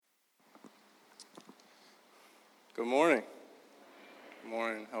Good morning. Good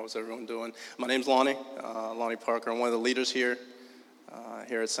morning. How's everyone doing? My name's Lonnie, Lonnie Parker. I'm one of the leaders here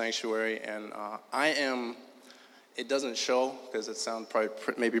at Sanctuary, and I am, it doesn't show because it sounds probably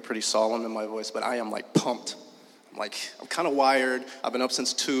maybe pretty solemn in my voice, but I am like pumped. I'm kind of wired. I've been up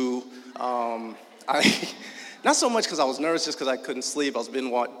since 2. Not so much because I was nervous, just because I couldn't sleep. I was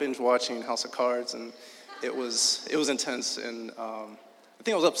binge watching House of Cards, and it was intense. And I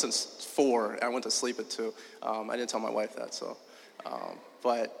think I was up since 4. And I went to sleep at 2. I didn't tell my wife that, so.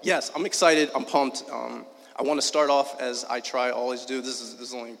 But yes, I'm excited. I'm pumped. I want to start off as I always do. This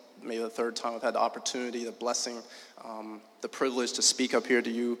is only maybe the 3rd time I've had the opportunity, the blessing, the privilege to speak up here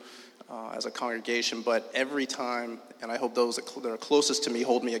to you as a congregation. But every time, and I hope those that are closest to me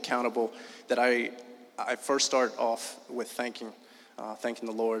hold me accountable, that I first start off with thanking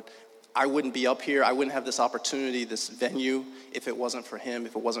the Lord. I wouldn't be up here. I wouldn't have this opportunity, this venue, if it wasn't for Him,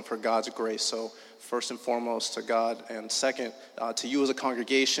 if it wasn't for God's grace. So first and foremost to God, and second to you as a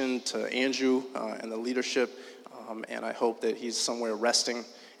congregation, to Andrew and the leadership, and I hope that he's somewhere resting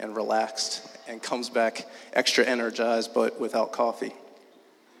and relaxed and comes back extra energized, but without coffee.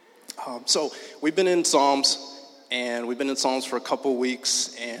 So we've been in Psalms, and we've been in Psalms for a couple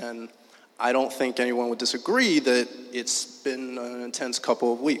weeks, and I don't think anyone would disagree that it's been an intense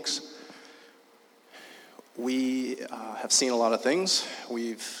couple of weeks. We have seen a lot of things.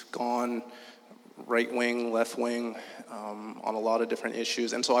 We've gone right wing, left wing, on a lot of different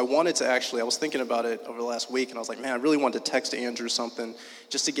issues. And so I was thinking about it over the last week, and I was like, man, I really wanted to text Andrew something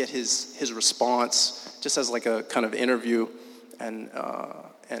just to get his response, just as like a kind of interview, and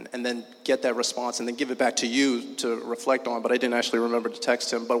then get that response and then give it back to you to reflect on, but I didn't actually remember to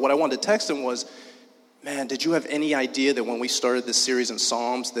text him. But what I wanted to text him was, man, did you have any idea that when we started this series in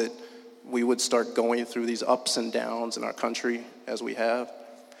Psalms that we would start going through these ups and downs in our country as we have?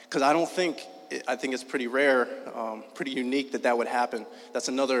 Because I think it's pretty rare, pretty unique that would happen. That's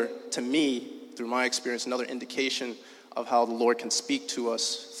another, to me, through my experience, another indication of how the Lord can speak to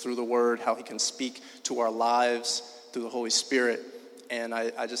us through the Word, how He can speak to our lives through the Holy Spirit. And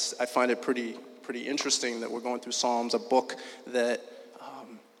I find it pretty interesting that we're going through Psalms, a book that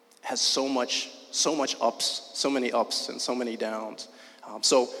has so much ups, so many ups and so many downs.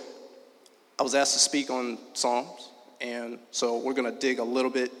 So I was asked to speak on Psalms, and so we're going to dig a little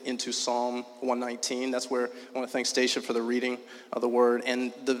bit into Psalm 119. That's where I want to thank Stacia for the reading of the Word.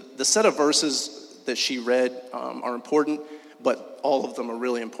 And the set of verses that she read are important, but all of them are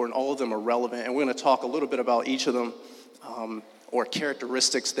really important. All of them are relevant, and we're going to talk a little bit about each of them, or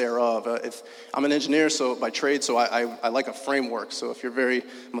characteristics thereof. If I'm an engineer, so by trade, so I like a framework. So if you're very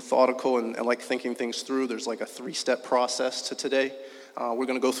methodical and like thinking things through, there's like a 3-step process to today. We're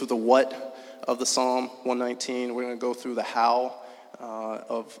going to go through the what of the Psalm 119. We're going to go through the how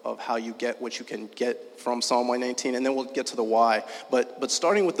of how you get what you can get from Psalm 119, and then we'll get to the why. But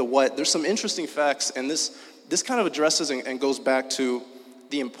starting with the what, there's some interesting facts, and this kind of addresses and goes back to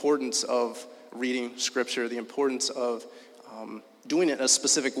the importance of reading Scripture, the importance of doing it in a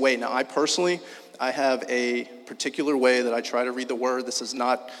specific way. Now, I have a particular way that I try to read the Word. This is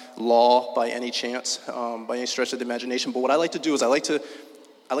not law by any chance, by any stretch of the imagination. But what I like to do is I like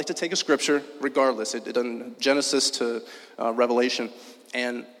to take a Scripture, regardless. It doesn't, Genesis to Revelation,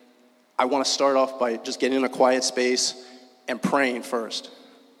 and I want to start off by just getting in a quiet space and praying first.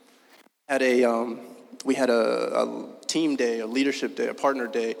 We had a team day, a leadership day, a partner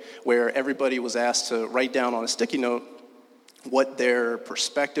day, where everybody was asked to write down on a sticky note what their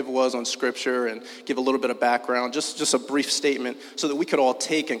perspective was on Scripture and give a little bit of background, just a brief statement, so that we could all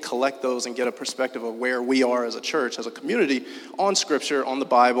take and collect those and get a perspective of where we are as a church, as a community, on Scripture, on the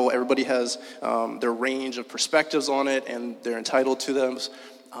Bible. Everybody has their range of perspectives on it, and they're entitled to them.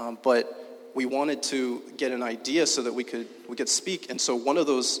 But we wanted to get an idea so that we could speak. And so one of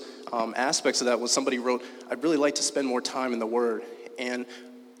those aspects of that was somebody wrote, I'd really like to spend more time in the Word. And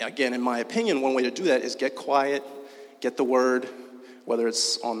again, in my opinion, one way to do that is get quiet, get the Word, whether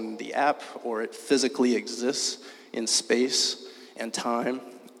it's on the app or it physically exists in space and time,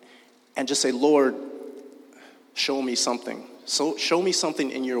 and just say, Lord, show me something. So show me something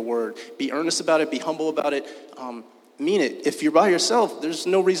in your Word. Be earnest about it. Be humble about it. Mean it. If you're by yourself, there's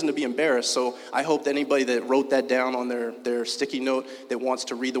no reason to be embarrassed. So I hope that anybody that wrote that down on their sticky note that wants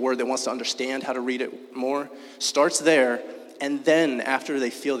to read the Word, that wants to understand how to read it more, starts there. And then after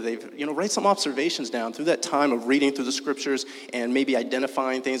they feel that they've, write some observations down through that time of reading through the Scriptures and maybe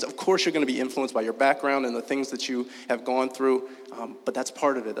identifying things. Of course, you're going to be influenced by your background and the things that you have gone through, but that's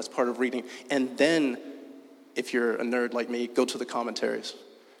part of it. That's part of reading. And then, if you're a nerd like me, go to the commentaries.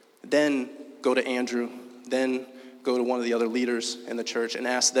 Then go to Andrew. Then go to one of the other leaders in the church and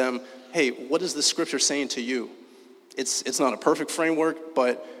ask them, hey, what is the Scripture saying to you? It's not a perfect framework,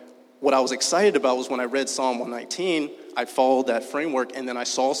 but what I was excited about was when I read Psalm 119, I followed that framework, and then I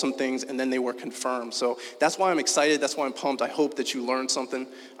saw some things, and then they were confirmed. So that's why I'm excited. That's why I'm pumped. I hope that you learned something,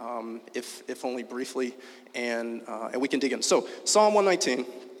 if only briefly, and we can dig in. So Psalm 119,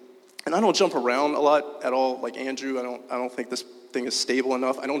 and I don't jump around a lot at all, like Andrew. I don't think this thing is stable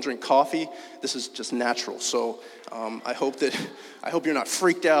enough. I don't drink coffee. This is just natural. So I hope you're not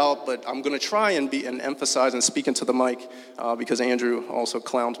freaked out, but I'm going to try and emphasize and speak into the mic because Andrew also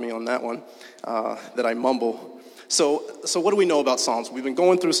clowned me on that one, that I mumble. So what do we know about Psalms? We've been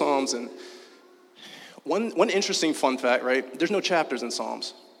going through Psalms, and one interesting fun fact, right? There's no chapters in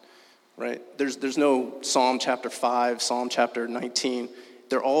Psalms, right? There's no Psalm chapter 5, Psalm chapter 19.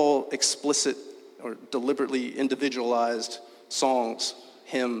 They're all explicit or deliberately individualized songs,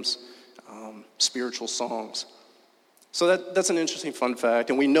 hymns, spiritual songs. So that's an interesting fun fact.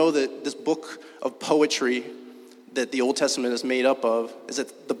 And we know that this book of poetry that the Old Testament is made up of is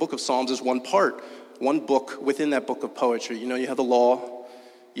that the book of Psalms is one book within that book of poetry. You know, you have the law,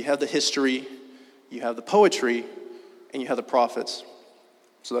 you have the history, you have the poetry, and you have the prophets.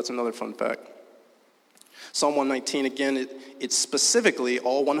 So that's another fun fact. Psalm 119, again, it's specifically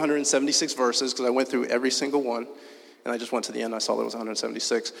all 176 verses, because I went through every single one, and I just went to the end, I saw that it was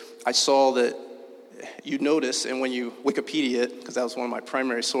 176. I saw that you notice, and when you Wikipedia it, because that was one of my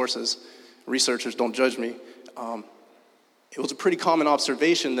primary sources, researchers don't judge me, it was a pretty common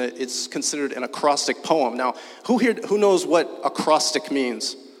observation that it's considered an acrostic poem. Now, who knows what acrostic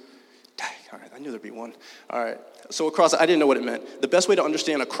means? All right, I knew there'd be one. All right, so acrostic, I didn't know what it meant. The best way to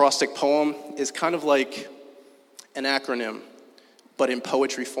understand acrostic poem is kind of like an acronym, but in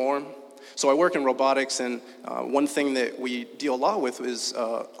poetry form. So I work in robotics, and one thing that we deal a lot with is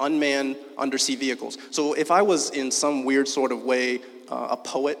unmanned undersea vehicles. So if I was in some weird sort of way a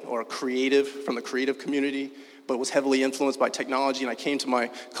poet or a creative from the creative community, but was heavily influenced by technology, and I came to my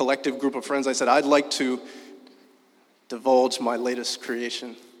collective group of friends, I said, I'd like to divulge my latest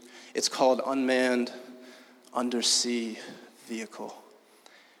creation. It's called Unmanned Undersea Vehicle.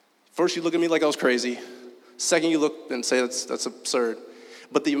 First, you look at me like I was crazy. Second, you look and say that's absurd.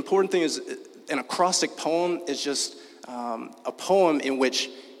 But the important thing is, an acrostic poem is just a poem in which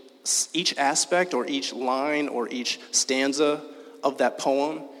each aspect or each line or each stanza of that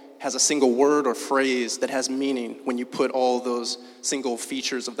poem has a single word or phrase that has meaning when you put all those single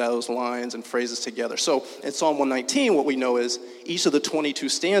features of those lines and phrases together. So in Psalm 119, what we know is each of the 22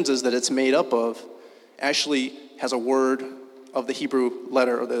 stanzas that it's made up of actually has a word of the Hebrew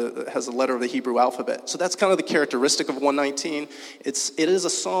letter, or has a letter of the Hebrew alphabet. So that's kind of the characteristic of 119. It is a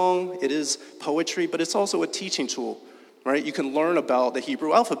song, it is poetry, but it's also a teaching tool, right? You can learn about the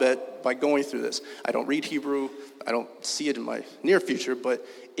Hebrew alphabet by going through this. I don't read Hebrew, I don't see it in my near future, but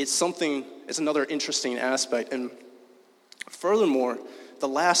it's another interesting aspect. And furthermore, the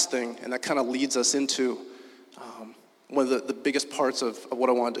last thing, and that kind of leads us into one of the biggest parts of what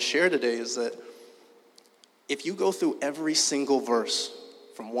I wanted to share today, is that if you go through every single verse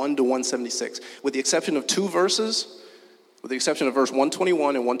from 1 to 176, with the exception of two verses, with the exception of verse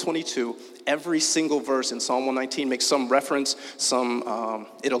 121 and 122, every single verse in Psalm 119 makes some reference,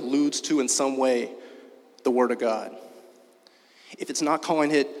 it alludes to in some way the Word of God. If it's not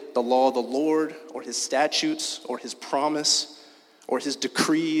calling it the law of the Lord, or his statutes, or his promise, or his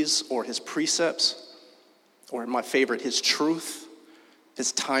decrees, or his precepts, or my favorite, his truth,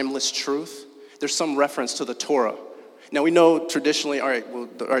 his timeless truth, there's some reference to the Torah. Now we know traditionally,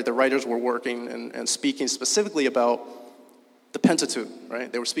 the writers were working and speaking specifically about the Pentateuch,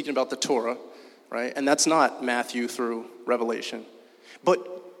 right? They were speaking about the Torah, right? And that's not Matthew through Revelation.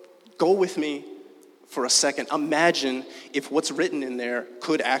 But go with me for a second. Imagine if what's written in there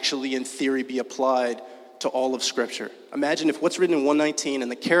could actually, in theory, be applied to all of Scripture. Imagine if what's written in 119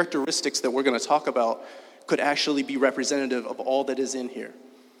 and the characteristics that we're going to talk about could actually be representative of all that is in here.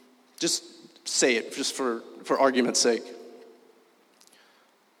 Just say it, just for argument's sake.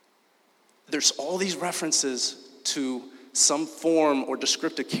 There's all these references to some form or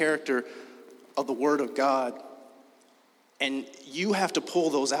descriptive character of the Word of God, and you have to pull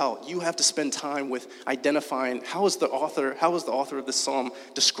those out. You have to spend time with identifying how is the author of this psalm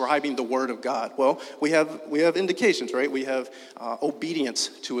describing the Word of God. Well, we have indications, right? We have obedience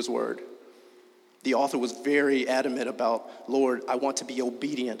to his word. The author was very adamant about, Lord, I want to be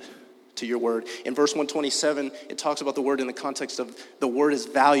obedient to your word. In verse 127, it talks about the word in the context of the word is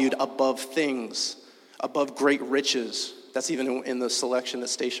valued above things, above great riches. That's even in the selection that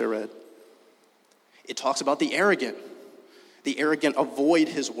Stacia read. It talks about the arrogant. The arrogant avoid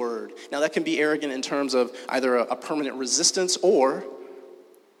his word. Now that can be arrogant in terms of either a permanent resistance or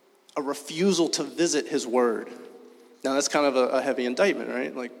a refusal to visit his word. Now that's kind of a heavy indictment,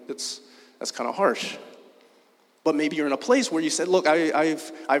 right? Like that's kind of harsh. But maybe you're in a place where you said, look,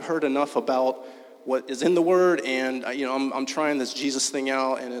 I've heard enough about what is in the Word, and I'm trying this Jesus thing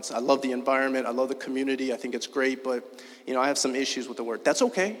out, and I love the environment, I love the community, I think it's great, but I have some issues with the Word. That's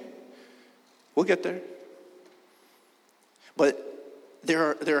okay. We'll get there. But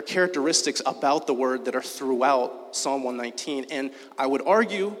there are characteristics about the Word that are throughout Psalm 119, and I would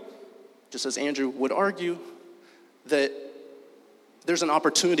argue, just as Andrew would argue, that there's an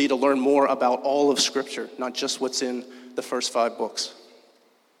opportunity to learn more about all of Scripture, not just what's in the first 5 books.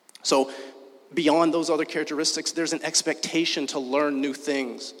 So beyond those other characteristics, there's an expectation to learn new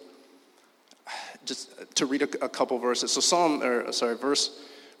things. Just to read a couple verses. So verse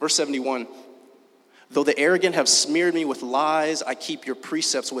 71. Though the arrogant have smeared me with lies, I keep your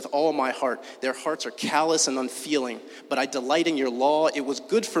precepts with all my heart. Their hearts are callous and unfeeling, but I delight in your law. It was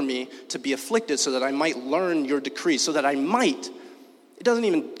good for me to be afflicted so that I might learn your decrees, so that I might. It doesn't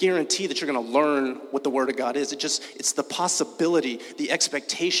even guarantee that you're going to learn what the Word of God is. It's the possibility, the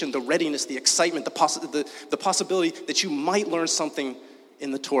expectation, the readiness, the excitement, the possibility that you might learn something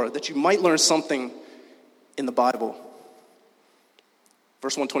in the Torah, that you might learn something in the Bible.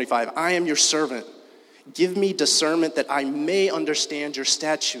 Verse 125, I am your servant. Give me discernment that I may understand your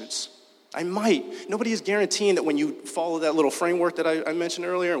statutes. I might. Nobody is guaranteeing that when you follow that little framework that I mentioned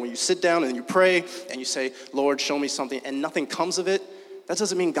earlier, and when you sit down and you pray and you say, Lord, show me something, and nothing comes of it, that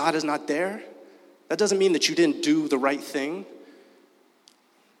doesn't mean God is not there. That doesn't mean that you didn't do the right thing.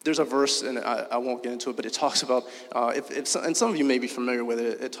 There's a verse, and I won't get into it, but it talks about, and some of you may be familiar with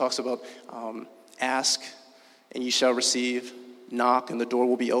it, it talks about ask and you shall receive, knock and the door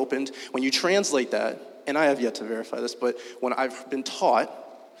will be opened. When you translate that, and I have yet to verify this, but when I've been taught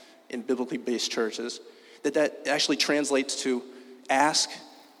in biblically based churches, that actually translates to ask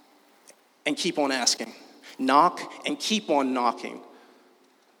and keep on asking, knock and keep on knocking,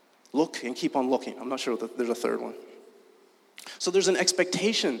 look and keep on looking. I'm not sure there's a third one. So there's an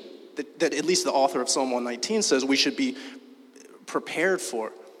expectation that at least the author of Psalm 119 says we should be prepared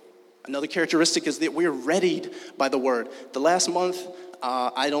for. Another characteristic is that we're readied by the Word. The last month,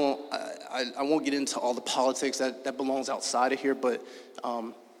 I won't get into all the politics that belongs outside of here, but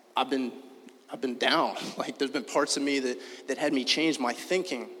I've been down. Like there's been parts of me that had me change my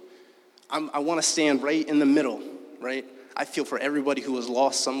thinking. I want to stand right in the middle, right? I feel for everybody who has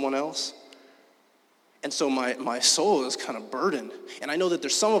lost someone else. And so my soul is kind of burdened. And I know that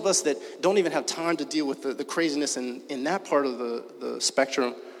there's some of us that don't even have time to deal with the craziness in that part of the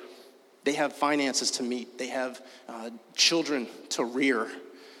spectrum. They have finances to meet. They have children to rear.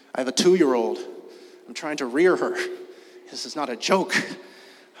 I have a 2-year-old. I'm trying to rear her. This is not a joke.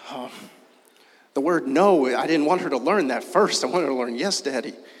 The word no, I didn't want her to learn that first. I wanted her to learn yes,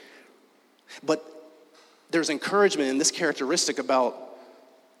 Daddy. But there's encouragement in this characteristic about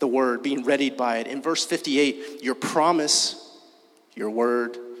the Word, being readied by it. In verse 58, your promise, your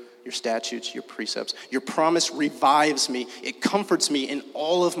word, your statutes, your precepts. Your promise revives me. It comforts me in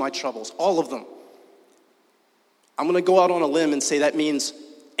all of my troubles, all of them. I'm going to go out on a limb and say that means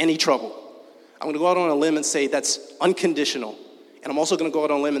any trouble. I'm going to go out on a limb and say that's unconditional. And I'm also going to go out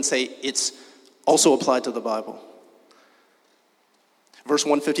on a limb and say it's also applied to the Bible. Verse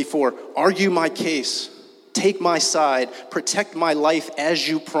 154, argue my case, take my side, protect my life as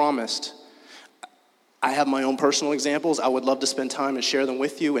you promised. I have my own personal examples. I would love to spend time and share them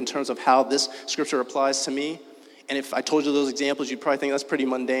with you in terms of how this scripture applies to me. And if I told you those examples, you'd probably think that's pretty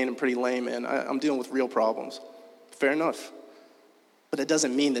mundane and pretty lame, and I'm dealing with real problems. Fair enough. But it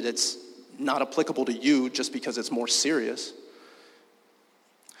doesn't mean that it's not applicable to you just because it's more serious.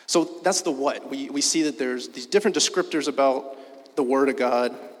 So that's the what. We see that there's these different descriptors about the Word of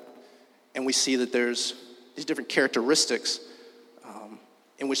God, and we see that there's these different characteristics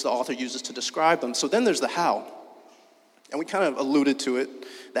in which the author uses to describe them. So then there's the how. And we kind of alluded to it,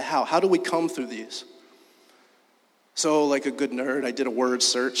 the how. How do we come through these? So like a good nerd, I did a word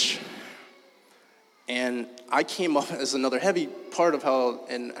search. And I came up as another heavy part of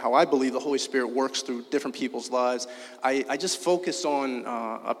how I believe the Holy Spirit works through different people's lives. I just focused on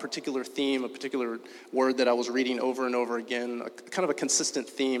a particular theme, a particular word that I was reading over and over again, kind of a consistent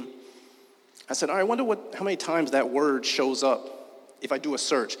theme. I said, all right, I wonder how many times that word shows up if I do a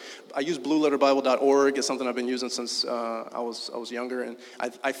search. I use blueletterbible.org. It's something I've been using since I was younger, and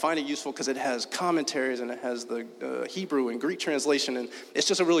I find it useful because it has commentaries and it has the Hebrew and Greek translation, and it's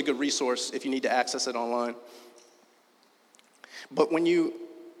just a really good resource if you need to access it online. But when you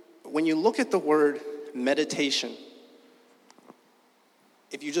look at the word meditation,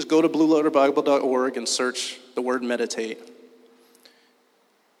 if you just go to blueletterbible.org and search the word meditate,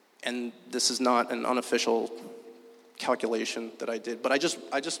 and this is not an unofficial calculation that I did, but I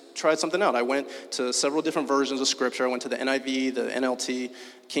just tried something out. I went to several different versions of Scripture. I went to the NIV, the NLT,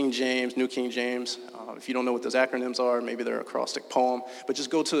 King James, New King James. If you don't know what those acronyms are, maybe they're acrostic poem. But just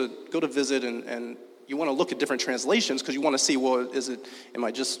go to visit, and you want to look at different translations because you want to see, well, am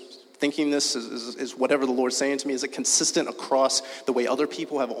I just thinking this? Is whatever the Lord's saying to me, is it consistent across the way other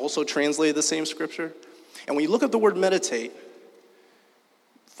people have also translated the same Scripture? And when you look at the word meditate,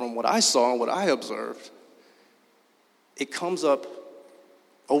 from what I saw and what I observed, it comes up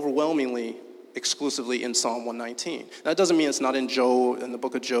overwhelmingly exclusively in Psalm 119. Now, that doesn't mean it's not in the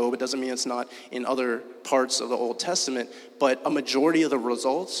book of Job. It doesn't mean it's not in other parts of the Old Testament. But a majority of the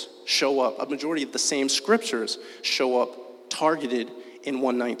results show up. A majority of the same scriptures show up targeted in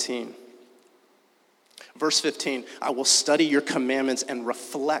 119. Verse 15, I will study your commandments and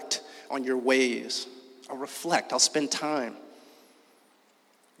reflect on your ways. I'll spend time.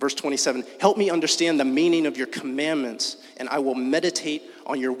 Verse 27, help me understand the meaning of your commandments, and I will meditate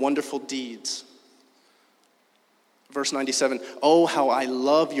on your wonderful deeds. Verse 97, oh, how I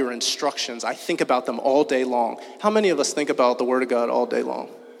love your instructions. I think about them all day long. How many of us think about the Word of God all day long?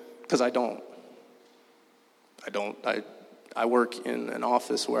 Because I don't. I work in an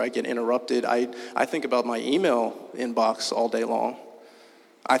office where I get interrupted. I think about my email inbox all day long.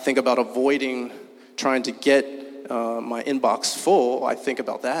 I think about avoiding trying to get my inbox full. I think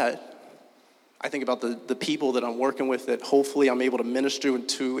about that. I think about the people that I'm working with that hopefully I'm able to minister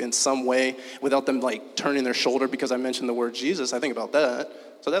to in some way without them like turning their shoulder because I mentioned the word Jesus. I think about that.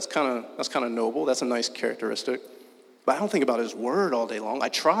 So that's kind of noble. That's a nice characteristic. But I don't think about his word all day long. I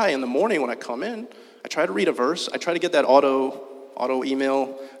try in the morning when I come in. I try to read a verse. I try to get that auto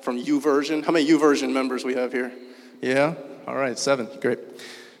email from YouVersion. How many YouVersion members we have here? Yeah? All right, 7. Great.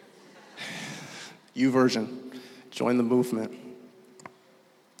 YouVersion. Join the movement.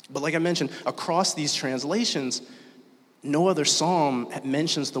 But like I mentioned, across these translations, no other psalm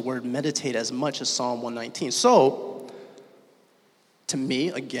mentions the word meditate as much as Psalm 119. So, to me,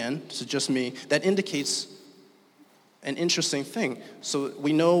 again, this is just me, that indicates an interesting thing. So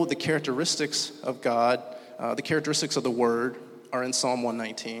we know the characteristics of God, the characteristics of the Word are in Psalm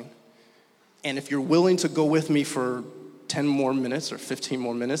 119. And if you're willing to go with me for 10 more minutes or 15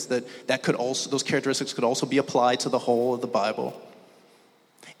 more minutes, that could also, those characteristics could also be applied to the whole of the Bible.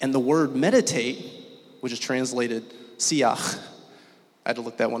 And the word meditate, which is translated siach, I had to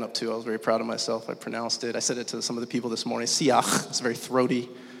look that one up too. I was very proud of myself. I pronounced it. I said it to some of the people this morning. Siach, it's a very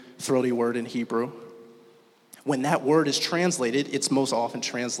throaty word in Hebrew. When that word is translated, it's most often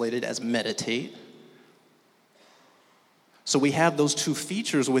translated as meditate. So we have those two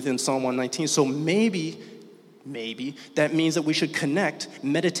features within Psalm 119. So maybe that means that we should connect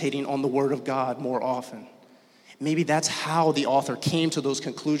meditating on the Word of God more often. Maybe that's how the author came to those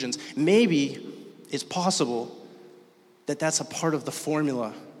conclusions. Maybe it's possible that that's a part of the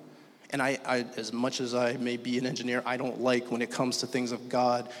formula. And I as much as I may be an engineer, I don't like when it comes to things of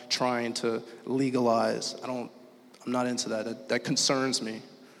God trying to legalize. I'm not into that. That concerns me.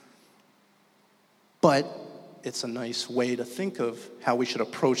 But it's a nice way to think of how we should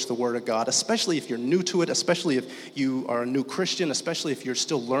approach the Word of God, especially if you're new to it, especially if you are a new Christian, especially if you're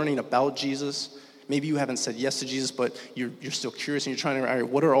still learning about Jesus. Maybe you haven't said yes to Jesus, but you're still curious and you're trying to, all right,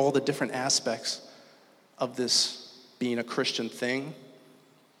 what are all the different aspects of this being a Christian thing?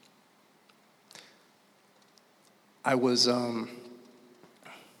 I was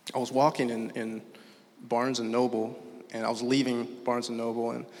walking in Barnes & Noble, and I was leaving Barnes &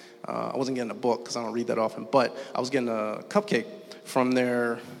 Noble, and I wasn't getting a book because I don't read that often, but I was getting a cupcake from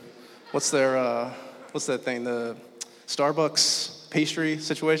their, what's that thing, the Starbucks pastry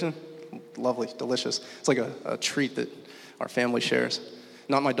situation? Lovely, delicious. It's like a treat that our family shares.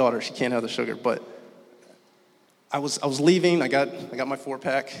 Not my daughter, she can't have the sugar, but I was leaving, I got my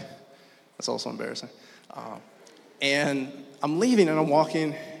 4-pack. That's also embarrassing. And I'm leaving and I'm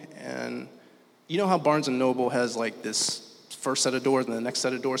walking, and you know how Barnes & Noble has like this first set of doors and the next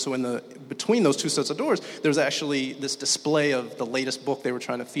set of doors? So between those two sets of doors, there's actually this display of the latest book they were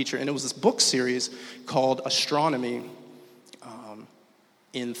trying to feature. And it was this book series called Astronomy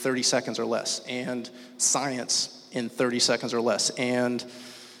in 30 seconds or less, and Science in 30 seconds or less, and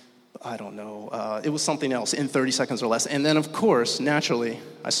I don't know, it was something else in 30 seconds or less. And then, of course, naturally,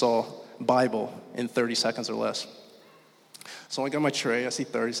 I saw Bible in 30 seconds or less. So I got my tray, I see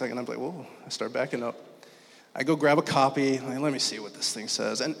 30 seconds, I'm like, whoa, I start backing up. I go grab a copy, like, let me see what this thing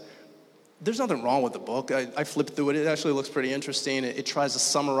says. And there's nothing wrong with the book. I flipped through it. It actually looks pretty interesting. It tries to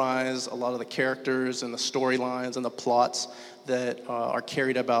summarize a lot of the characters and the storylines and the plots that are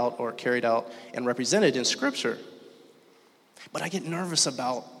carried out and represented in Scripture. But I get nervous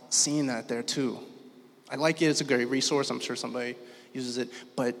about seeing that there too. I like it. It's a great resource. I'm sure somebody uses it.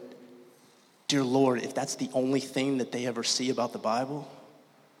 But, dear Lord, if that's the only thing that they ever see about the Bible,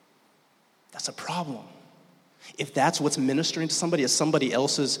 that's a problem. If that's what's ministering to somebody, is somebody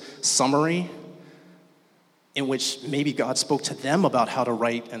else's summary in which maybe God spoke to them about how to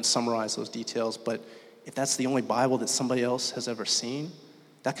write and summarize those details, but if that's the only Bible that somebody else has ever seen,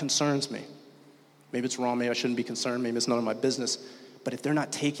 that concerns me. Maybe it's wrong, maybe I shouldn't be concerned, maybe it's none of my business, but if they're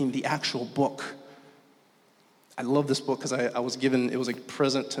not taking the actual book. I love this book because I was given, it was a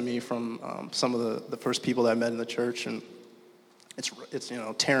present to me from some of the first people that I met in the church, and it's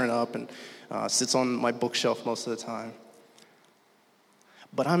tearing up and sits on my bookshelf most of the time.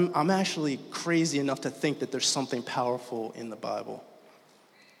 But I'm actually crazy enough to think that there's something powerful in the Bible.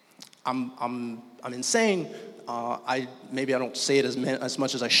 I'm insane. Maybe I don't say it as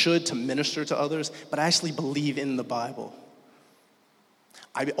much as I should to minister to others, but I actually believe in the Bible.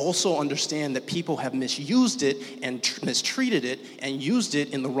 I also understand that people have misused it and mistreated it and used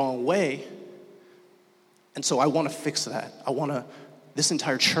it in the wrong way. And so I want to fix that. This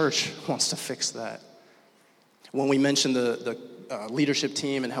entire church wants to fix that. When we mentioned the leadership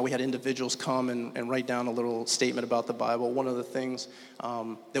team and how we had individuals come and write down a little statement about the Bible, one of the things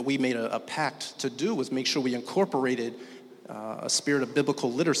that we made a pact to do was make sure we incorporated a spirit of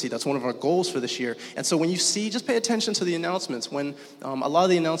biblical literacy. That's one of our goals for this year. And so when you see, just pay attention to the announcements. When a lot of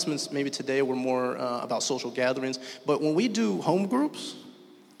the announcements maybe today were more about social gatherings, but when we do home groups,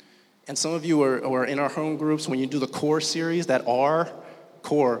 and some of you are in our home groups, when you do the CORE series, that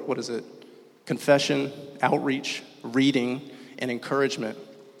CORE, what is it? Confession, outreach, reading, and encouragement.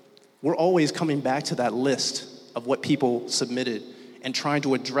 We're always coming back to that list of what people submitted and trying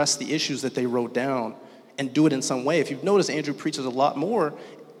to address the issues that they wrote down and do it in some way. If you've noticed, Andrew preaches a lot more,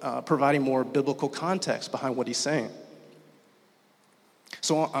 providing more biblical context behind what he's saying.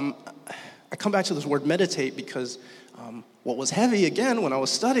 So I come back to this word meditate because what was heavy, again, when I was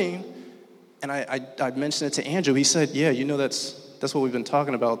studying, and I mentioned it to Andrew, he said, yeah, that's what we've been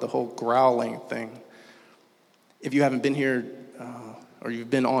talking about, the whole growling thing. If you haven't been here or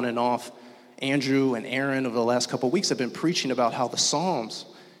you've been on and off, Andrew and Aaron over the last couple of weeks have been preaching about how the Psalms,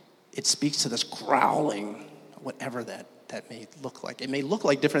 it speaks to this growling, whatever that may look like. It may look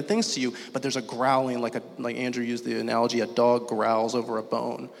like different things to you, but there's a growling, like Andrew used the analogy, a dog growls over a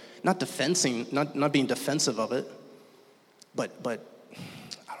bone. Not being defensive of it, but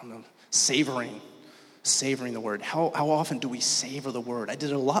I don't know, savoring the word. How often do we savor the word? I did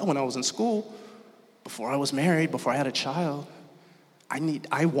it a lot when I was in school, before I was married, before I had a child. I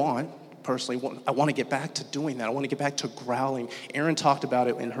want to get back to doing that. I want to get back to growling. Erin talked about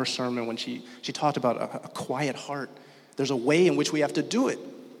it in her sermon when she talked about a quiet heart. There's a way in which we have to do it.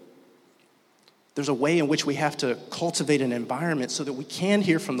 There's a way in which we have to cultivate an environment so that we can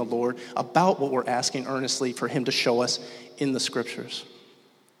hear from the Lord about what we're asking earnestly for him to show us in the scriptures.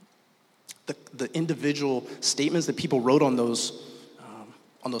 The individual statements that people wrote on those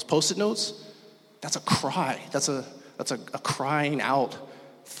Post-it notes, that's a cry. That's a crying out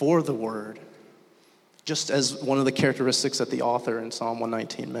for the word, just as one of the characteristics that the author in Psalm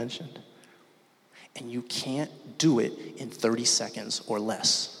 119 mentioned. And you can't do it in 30 seconds or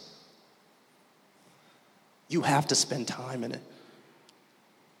less. You have to spend time in it.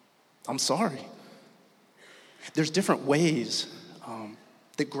 I'm sorry. There's different ways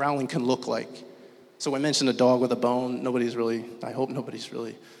that growling can look like. So I mentioned a dog with a bone. I hope nobody's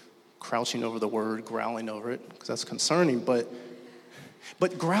really crouching over the word, growling over it, because that's concerning. But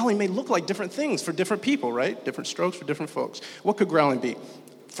growling may look like different things for different people, right? Different strokes for different folks. What could growling be?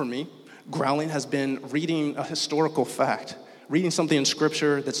 For me, growling has been reading a historical fact, reading something in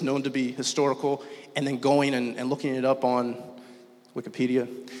Scripture that's known to be historical, and then going and looking it up on Wikipedia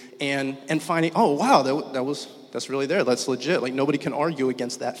and finding, oh, wow, that's really there. That's legit. Like, nobody can argue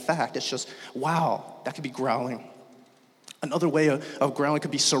against that fact. It's just, wow, that could be growling. Another way of growling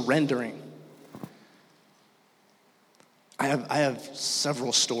could be surrendering. I have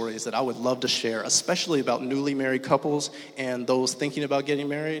several stories that I would love to share, especially about newly married couples and those thinking about getting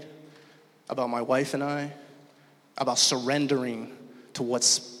married, about my wife and I, about surrendering to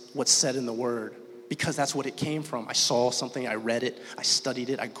what's said in the Word, because that's what it came from. I saw something, I read it, I studied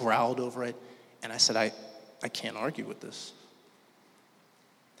it, I growled over it, and I said, I can't argue with this.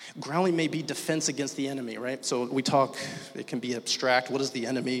 Growling may be defense against the enemy, right? So we talk, it can be abstract. What does the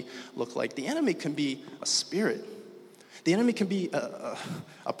enemy look like? The enemy can be a spirit. The enemy can be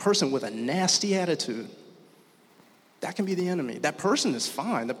a person with a nasty attitude. That can be the enemy. That person is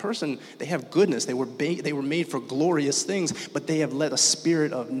fine. The person, they have goodness. They were made for glorious things, but they have let a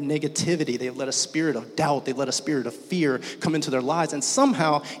spirit of negativity, they have let a spirit of doubt, they've let a spirit of fear come into their lives, and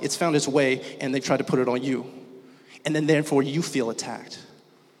somehow it's found its way, and they've tried to put it on you. And then therefore you feel attacked.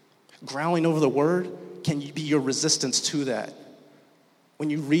 Growling over the word can be your resistance to that. When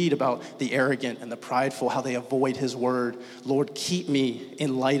you read about the arrogant and the prideful, how they avoid his word, Lord, keep me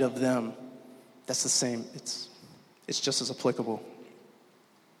in light of them. That's the same. It's just as applicable.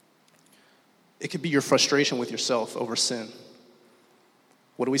 It could be your frustration with yourself over sin.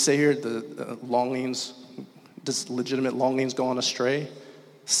 What do we say here? The longings, does legitimate longings go on astray?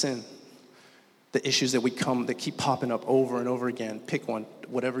 Sin. The issues that keep popping up over and over again. Pick one,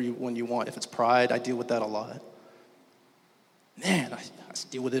 one you want. If it's pride, I deal with that a lot. Man, I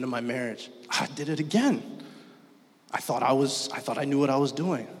deal with it in my marriage. I did it again. I thought I knew what I was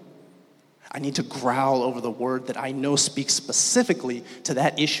doing. I need to growl over the word that I know speaks specifically to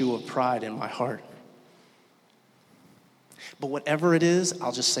that issue of pride in my heart. But whatever it is,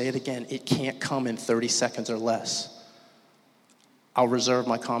 I'll just say it again, it can't come in 30 seconds or less. I'll reserve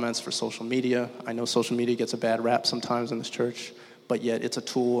my comments for social media. I know social media gets a bad rap sometimes in this church, but yet it's a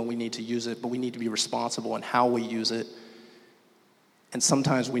tool and we need to use it, but we need to be responsible in how we use it. And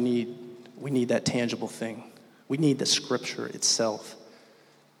sometimes we need that tangible thing. We need the scripture itself.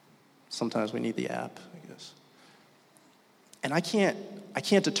 Sometimes we need the app, I guess. And I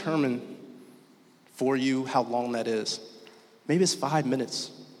can't determine for you how long that is. Maybe it's 5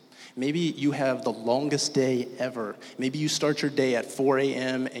 minutes. Maybe you have the longest day ever. Maybe you start your day at 4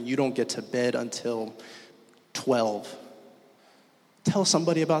 a.m. and you don't get to bed until 12. Tell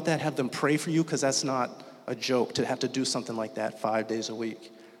somebody about that. Have them pray for you, because that's not a joke to have to do something like that 5 days a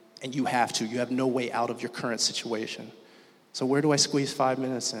week. And you have to. You have no way out of your current situation. So where do I squeeze 5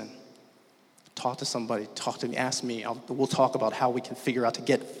 minutes in? Talk to somebody. Talk to me. Ask me. We'll talk about how we can figure out to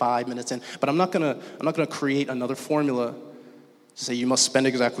get 5 minutes in. But I'm not gonna create another formula to say you must spend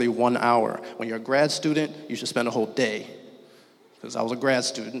exactly 1 hour. When you're a grad student, you should spend a whole day. Because I was a grad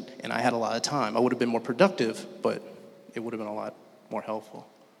student and I had a lot of time. I would have been more productive, but it would have been a lot more helpful.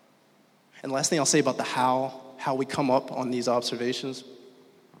 And the last thing I'll say about the how we come up on these observations.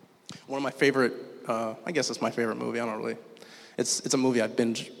 One of my favorite, I guess it's my favorite movie. I don't really. It's a movie I've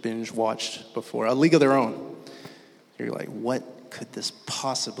binge watched before. A League of Their Own. You're like, what could this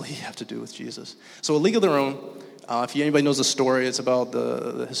possibly have to do with Jesus? So A League of Their Own. If anybody knows the story, it's about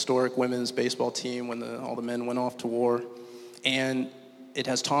the historic women's baseball team when all the men went off to war. And it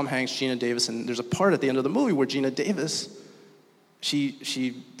has Tom Hanks, Gina Davis, and there's a part at the end of the movie where Gina Davis, she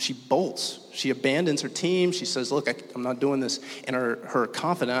bolts. She abandons her team. She says, look, I'm not doing this. And her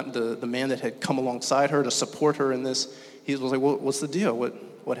confidant, the man that had come alongside her to support her in this, he was like, well, what's the deal?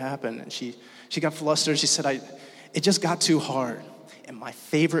 What happened? And she got flustered. She said, it just got too hard. And my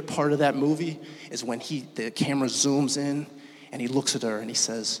favorite part of that movie is when the camera zooms in and he looks at her and he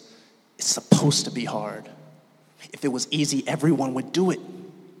says, it's supposed to be hard. If it was easy, everyone would do it.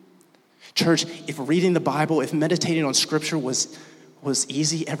 Church, if reading the Bible, if meditating on Scripture was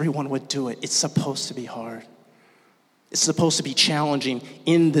easy, everyone would do it. It's supposed to be hard. It's supposed to be challenging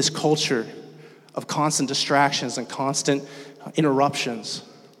in this culture of constant distractions and constant interruptions.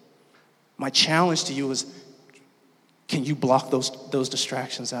 My challenge to you is, can you block those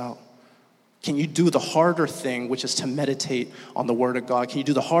distractions out? Can you do the harder thing, which is to meditate on the Word of God? Can you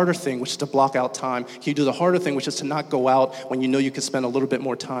do the harder thing, which is to block out time? Can you do the harder thing, which is to not go out when you know you could spend a little bit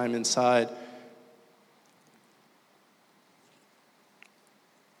more time inside?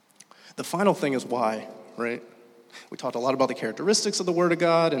 The final thing is why, right? We talked a lot about the characteristics of the Word of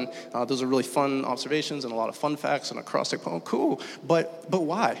God, and those are really fun observations and a lot of fun facts and acrostic poem. Cool, but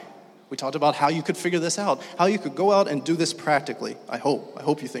why? We talked about how you could figure this out, how you could go out and do this practically. I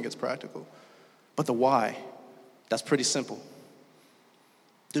hope you think it's practical. But the why, that's pretty simple.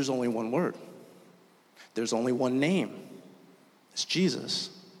 There's only one word. There's only one name. It's Jesus.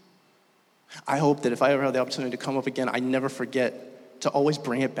 I hope that if I ever have the opportunity to come up again, I never forget to always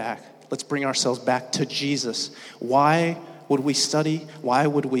bring it back. Let's bring ourselves back to Jesus. Why would we study? Why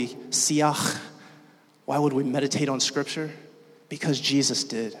would we siach? Why would we meditate on Scripture? Because Jesus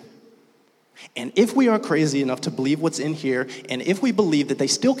did. And if we are crazy enough to believe what's in here, and if we believe that they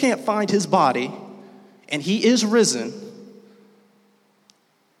still can't find his body, and he is risen,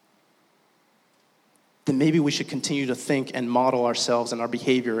 then maybe we should continue to think and model ourselves and our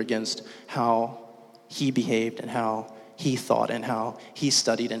behavior against how he behaved and how he thought and how he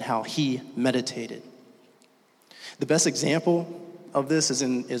studied and how he meditated. The best example of this is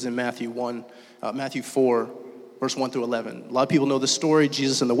in Matthew 4, verse 1 through 11. A lot of people know the story,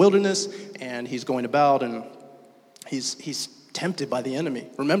 Jesus in the wilderness, and he's going about, and He's tempted by the enemy.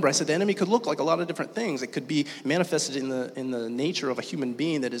 Remember, I said the enemy could look like a lot of different things. It could be manifested in the nature of a human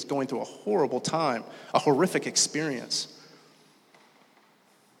being that is going through a horrible time, a horrific experience.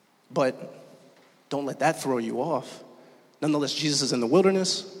 But don't let that throw you off. Nonetheless, Jesus is in the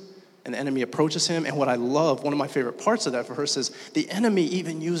wilderness, and the enemy approaches him. And what I love, one of my favorite parts of that verse is the enemy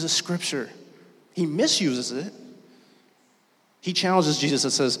even uses Scripture. He misuses it. He challenges Jesus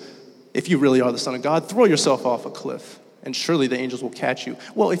and says, if you really are the Son of God, throw yourself off a cliff, and surely the angels will catch you.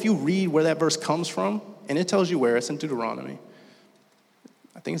 Well, if you read where that verse comes from, and it tells you where, it's in Deuteronomy.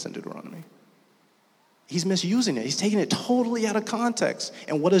 I think it's in Deuteronomy. He's misusing it. He's taking it totally out of context.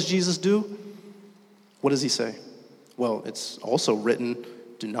 And what does Jesus do? What does he say? Well, it's also written,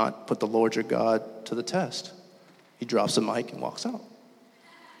 do not put the Lord your God to the test. He drops the mic and walks out.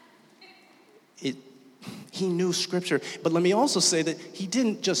 He knew Scripture. But let me also say that he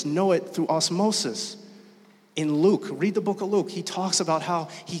didn't just know it through osmosis. In Luke, read the book of Luke, he talks about how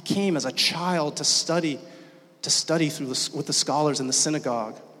he came as a child to study with the scholars in the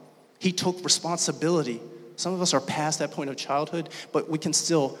synagogue. He took responsibility. Some of us are past that point of childhood, but we can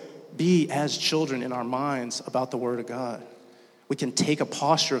still be as children in our minds about the Word of God. We can take a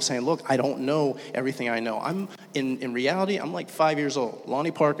posture of saying, look, I don't know everything I know. I'm in reality, I'm like 5 years old.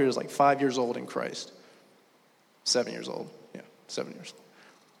 Lonnie Parker is like 5 years old in Christ. 7 years old. Yeah, 7 years old.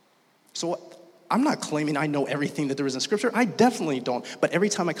 So I'm not claiming I know everything that there is in Scripture. I definitely don't. But every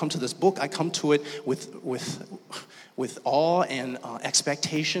time I come to this book, I come to it with awe and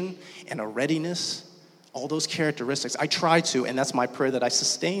expectation and a readiness, all those characteristics. I try to, and that's my prayer that I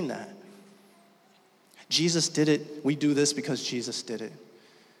sustain that. Jesus did it. We do this because Jesus did it.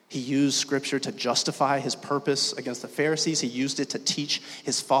 He used Scripture to justify his purpose against the Pharisees. He used it to teach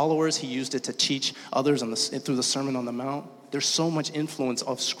his followers. He used it to teach others through the Sermon on the Mount. There's so much influence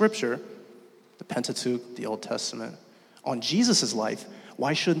of Scripture, the Pentateuch, the Old Testament, on Jesus' life.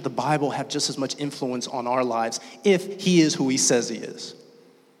 Why shouldn't the Bible have just as much influence on our lives if he is who he says he is?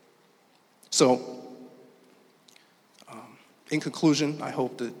 So, in conclusion, I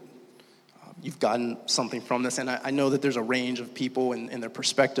hope that you've gotten something from this. And I know that there's a range of people and their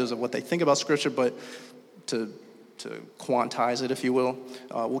perspectives of what they think about Scripture, but to quantize it, if you will,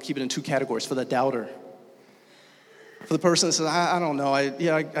 we'll keep it in two categories. For the doubter, for the person that says, I don't know,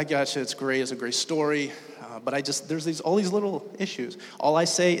 I got you, it's great, it's a great story, but there's all these little issues. All I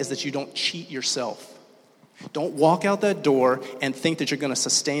say is that you don't cheat yourself. Don't walk out that door and think that you're going to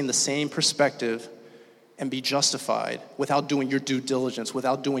sustain the same perspective and be justified without doing your due diligence,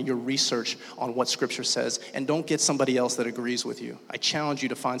 without doing your research on what Scripture says. And don't get somebody else that agrees with you. I challenge you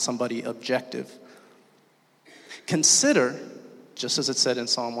to find somebody objective. Consider, just as it said in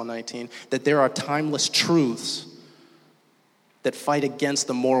Psalm 119, that there are timeless truths that fight against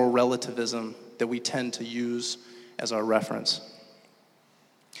the moral relativism that we tend to use as our reference.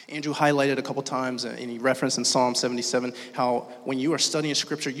 Andrew highlighted a couple times, and he referenced in Psalm 77, how when you are studying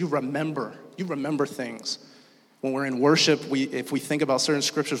Scripture, you remember things. When we're in worship, if we think about certain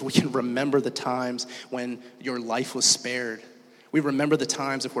scriptures, we can remember the times when your life was spared. We remember the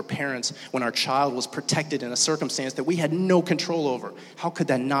times, if we're parents, when our child was protected in a circumstance that we had no control over. How could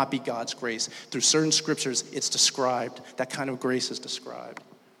that not be God's grace? Through certain scriptures, it's described. That kind of grace is described.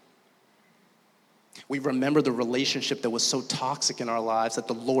 We remember the relationship that was so toxic in our lives that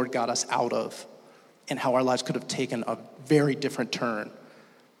the Lord got us out of, and how our lives could have taken a very different turn.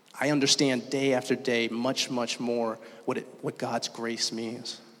 I understand day after day much, much more what God's grace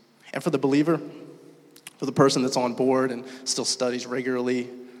means. And for the believer, for the person that's on board and still studies regularly,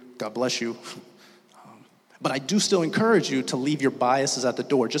 God bless you. But I do still encourage you to leave your biases at the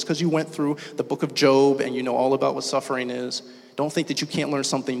door. Just because you went through the book of Job and you know all about what suffering is, don't think that you can't learn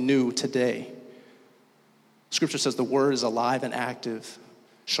something new today. Scripture says the word is alive and active,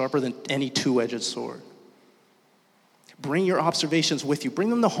 sharper than any two-edged sword. Bring your observations with you.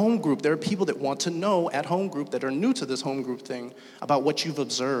 Bring them to home group. There are people that want to know at home group that are new to this home group thing about what you've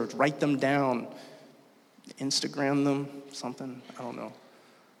observed. Write them down. Instagram them, something, I don't know.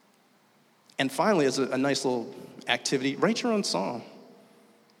 And finally, as a nice little activity, write your own song.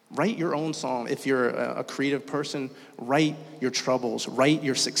 Write your own song. If you're a creative person, write your troubles, write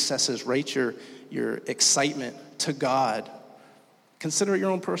your successes, write your excitement to God. Consider it your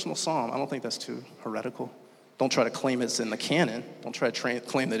own personal psalm. I don't think that's too heretical. Don't try to claim it's in the canon. Don't try to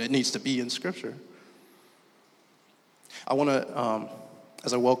claim that it needs to be in Scripture. I want to,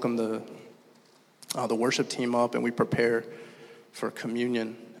 as I welcome the worship team up and we prepare for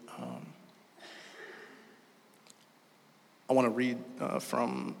communion, I want to read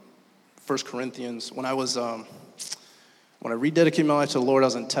from 1 Corinthians. When I rededicated my life to the Lord, I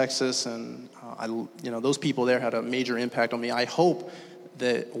was in Texas, and those people there had a major impact on me. I hope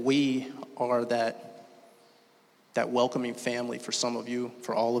that we are that welcoming family for some of you,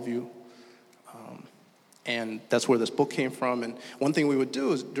 for all of you. And that's where this book came from. And one thing we would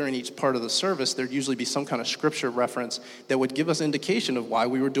do is during each part of the service, there'd usually be some kind of scripture reference that would give us indication of why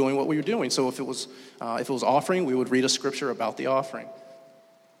we were doing what we were doing. So if it was offering, we would read a scripture about the offering.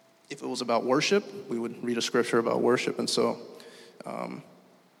 If it was about worship, we would read a scripture about worship. And so I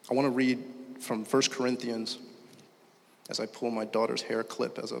want to read from 1 Corinthians as I pull my daughter's hair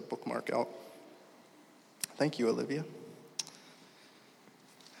clip as a bookmark out. Thank you, Olivia.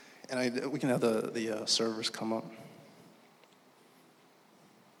 And we can have the servers come up.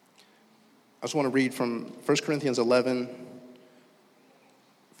 I just want to read from 1 Corinthians 11,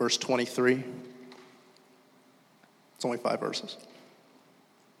 verse 23. It's only 5 verses.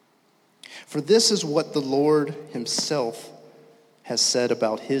 For this is what the Lord himself has said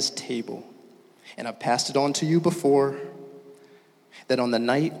about his table, and I've passed it on to you before, that on the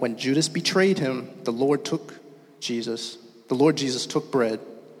night when Judas betrayed him, the Lord Jesus took bread,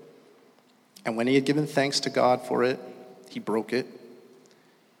 and when he had given thanks to God for it, he broke it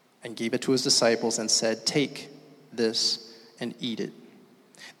and gave it to his disciples and said, "Take this and eat it.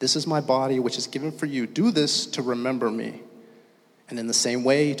 This is my body, which is given for you. Do this to remember me." And in the same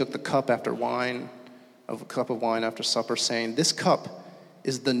way, he took the cup of wine after supper, saying, "This cup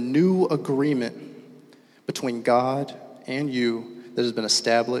is the new agreement between God and you that has been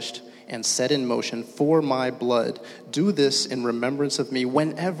established and set in motion for my blood. Do this in remembrance of me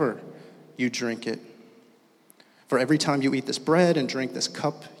whenever you drink it. For every time you eat this bread and drink this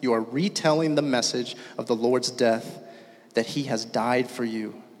cup, you are retelling the message of the Lord's death, that he has died for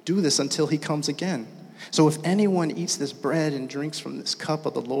you. Do this until he comes again. So if anyone eats this bread and drinks from this cup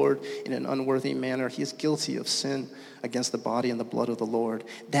of the Lord in an unworthy manner, he is guilty of sin against the body and the blood of the Lord.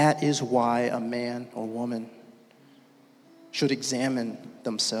 That is why a man or woman should examine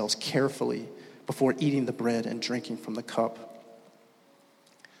themselves carefully before eating the bread and drinking from the cup."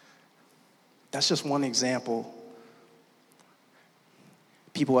 That's just one example.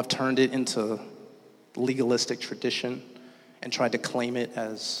 People have turned it into legalistic tradition and tried to claim it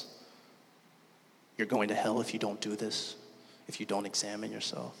as, you're going to hell if you don't do this, if you don't examine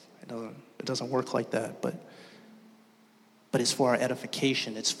yourself. It doesn't work like that, but it's for our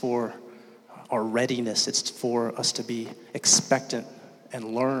edification. It's for our readiness. It's for us to be expectant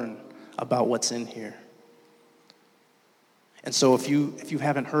and learn about what's in here. And so if you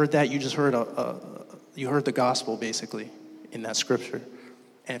haven't heard that, you just heard you heard the gospel basically in that scripture.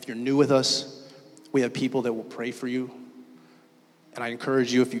 And if you're new with us, we have people that will pray for you. And I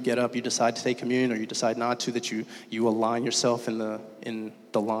encourage you, if you get up, you decide to take communion, or you decide not to, that you align yourself in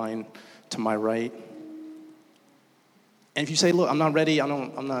the line to my right. And if you say, "Look, I'm not ready.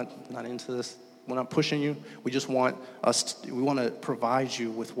 I'm not into this," we're not pushing you. We just want we want to provide you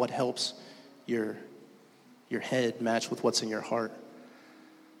with what helps your head match with what's in your heart.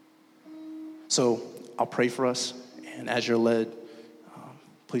 So I'll pray for us, and as you're led,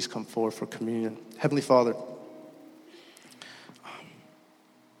 please come forward for communion. Heavenly Father,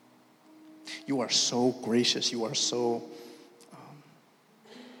 you are so gracious. You are so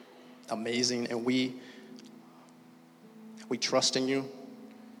amazing, and we trust in you.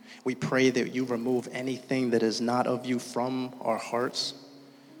 We pray that you remove anything that is not of you from our hearts.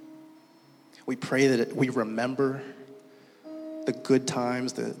 We pray that we remember the good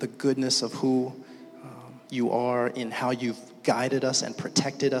times, the goodness of who you are, in how you've guided us and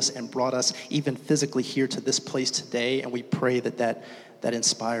protected us and brought us even physically here to this place today. And we pray that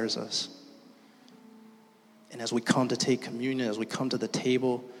inspires us. And as we come to take communion, as we come to the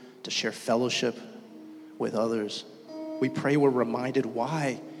table to share fellowship with others, we pray we're reminded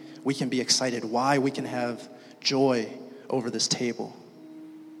why we can be excited, why we can have joy over this table.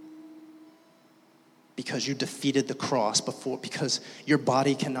 Because you defeated the cross before, because your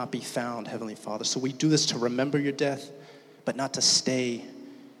body cannot be found, Heavenly Father. So we do this to remember your death, but not to stay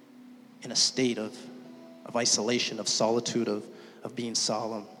in a state of isolation, of solitude, of being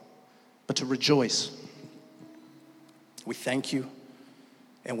solemn, but to rejoice. We thank you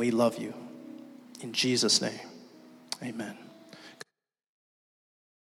and we love you. In Jesus' name, amen.